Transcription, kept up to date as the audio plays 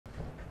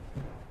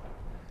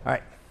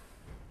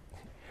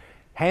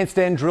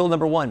Handstand drill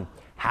number 1.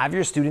 Have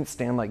your students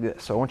stand like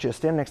this. So I want you to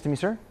stand next to me,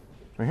 sir.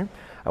 Right here.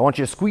 I want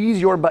you to squeeze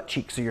your butt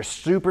cheeks so you're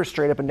super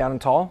straight up and down and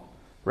tall.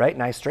 Right?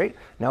 Nice straight.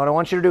 Now what I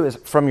want you to do is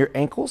from your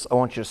ankles, I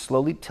want you to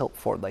slowly tilt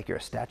forward like you're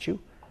a statue,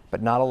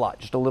 but not a lot,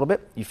 just a little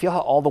bit. You feel how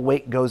all the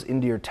weight goes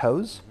into your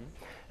toes?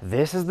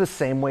 This is the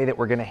same way that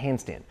we're going to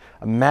handstand.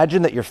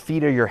 Imagine that your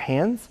feet are your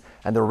hands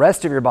and the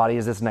rest of your body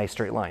is this nice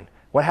straight line.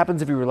 What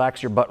happens if you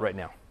relax your butt right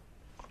now?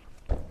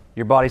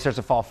 Your body starts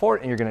to fall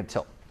forward and you're going to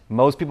tilt.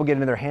 Most people get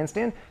into their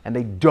handstand and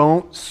they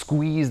don't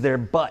squeeze their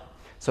butt.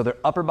 So their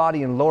upper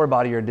body and lower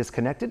body are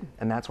disconnected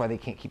and that's why they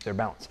can't keep their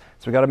balance.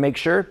 So we got to make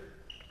sure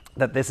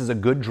that this is a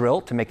good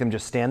drill to make them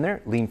just stand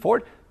there, lean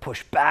forward,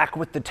 push back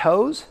with the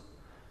toes.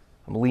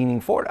 I'm leaning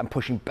forward, I'm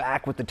pushing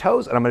back with the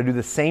toes, and I'm going to do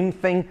the same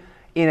thing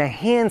in a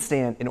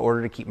handstand in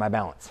order to keep my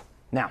balance.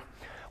 Now,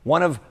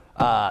 one of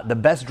the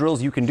best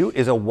drills you can do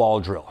is a wall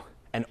drill.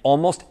 And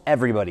almost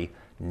everybody,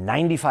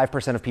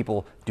 95% of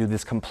people do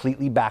this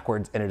completely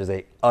backwards and it is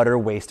an utter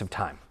waste of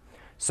time.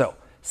 So,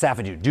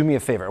 Safaju, do me a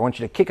favor. I want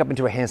you to kick up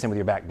into a handstand with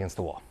your back against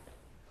the wall.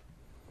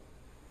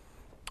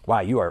 Wow,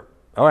 you are,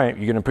 all right,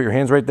 you're gonna put your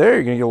hands right there,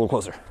 you're gonna get a little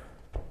closer.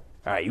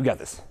 All right, you got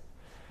this.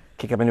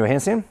 Kick up into a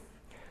handstand.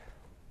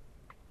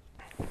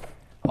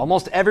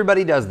 Almost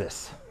everybody does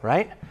this,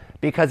 right?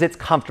 Because it's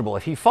comfortable.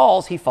 If he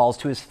falls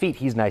to his feet.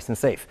 He's nice and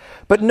safe.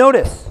 But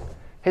notice,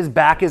 his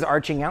back is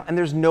arching out and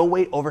there's no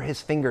weight over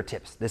his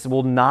fingertips. This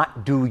will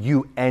not do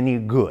you any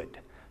good.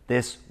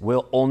 This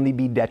will only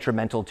be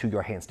detrimental to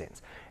your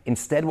handstands.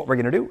 Instead, what we're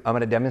gonna do, I'm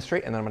gonna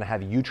demonstrate and then I'm gonna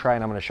have you try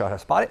and I'm gonna show how to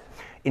spot it.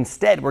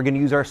 Instead, we're gonna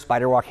use our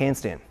spider walk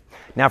handstand.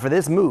 Now for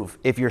this move,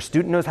 if your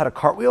student knows how to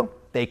cartwheel,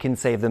 they can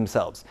save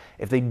themselves.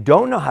 If they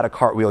don't know how to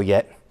cartwheel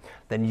yet,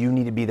 then you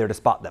need to be there to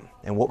spot them.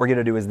 And what we're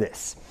gonna do is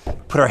this.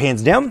 Put our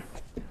hands down,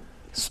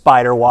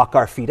 spider walk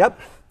our feet up,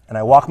 and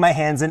I walk my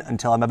hands in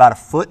until I'm about a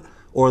foot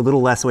or a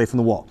little less away from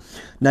the wall.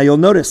 Now you'll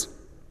notice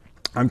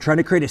I'm trying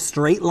to create a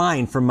straight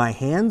line from my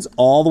hands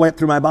all the way up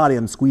through my body.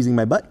 I'm squeezing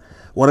my butt.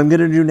 What I'm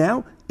gonna do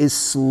now is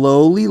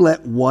slowly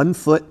let one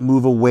foot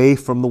move away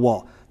from the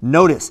wall.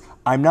 Notice,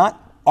 I'm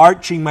not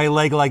arching my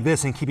leg like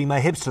this and keeping my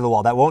hips to the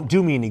wall. That won't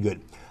do me any good.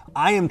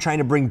 I am trying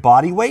to bring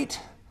body weight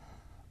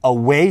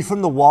away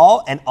from the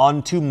wall and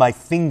onto my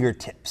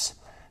fingertips.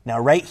 Now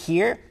right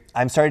here,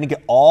 I'm starting to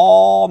get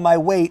all my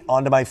weight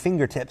onto my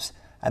fingertips,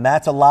 and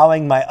that's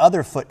allowing my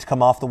other foot to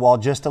come off the wall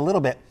just a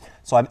little bit.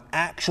 So I'm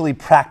actually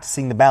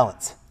practicing the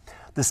balance.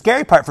 The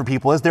scary part for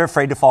people is they're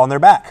afraid to fall on their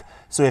back.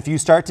 So if you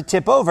start to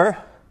tip over,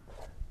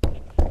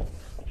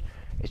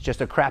 it's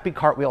just a crappy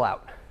cartwheel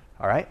out,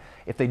 all right?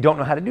 If they don't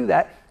know how to do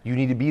that, you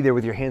need to be there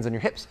with your hands on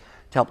your hips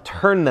to help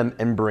turn them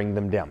and bring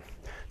them down.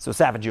 So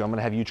Safaju, I'm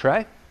gonna have you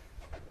try.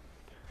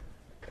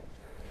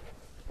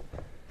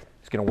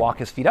 He's gonna walk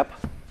his feet up,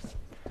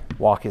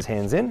 walk his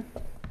hands in,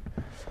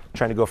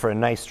 trying to go for a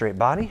nice straight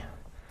body.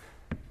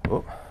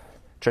 Oh,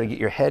 try to get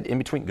your head in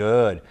between,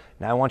 good.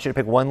 Now I want you to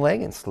pick one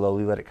leg and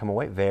slowly let it come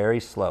away,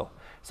 very slow.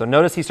 So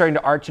notice he's starting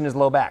to arch in his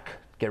low back.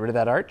 Get rid of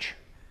that arch,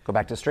 go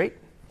back to straight.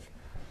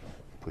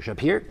 Push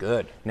up here,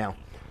 good. Now,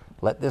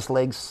 let this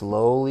leg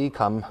slowly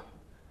come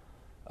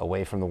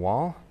away from the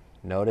wall.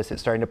 Notice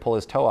it's starting to pull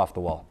his toe off the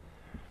wall.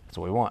 That's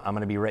what we want. I'm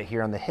gonna be right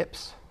here on the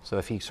hips. So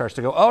if he starts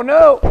to go, oh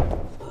no,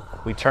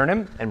 we turn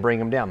him and bring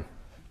him down.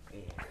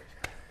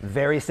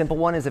 Very simple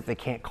one is if they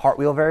can't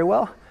cartwheel very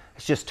well,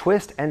 it's just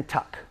twist and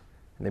tuck.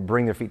 And they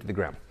bring their feet to the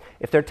ground.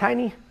 If they're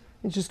tiny,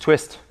 it's just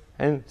twist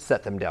and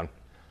set them down.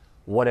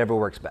 Whatever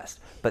works best.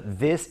 But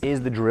this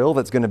is the drill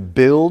that's gonna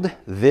build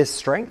this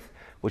strength,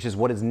 which is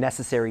what is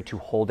necessary to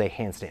hold a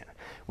handstand.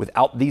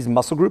 Without these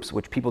muscle groups,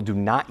 which people do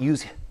not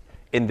use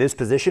in this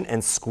position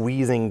and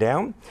squeezing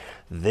down,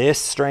 this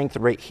strength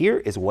right here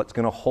is what's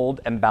gonna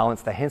hold and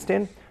balance the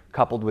handstand,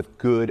 coupled with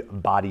good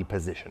body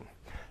position.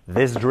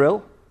 This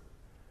drill,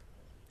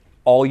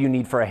 all you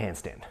need for a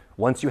handstand.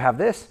 Once you have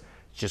this,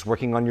 it's just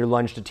working on your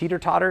lunge to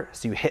teeter-totter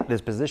so you hit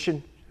this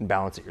position and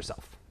balance it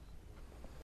yourself.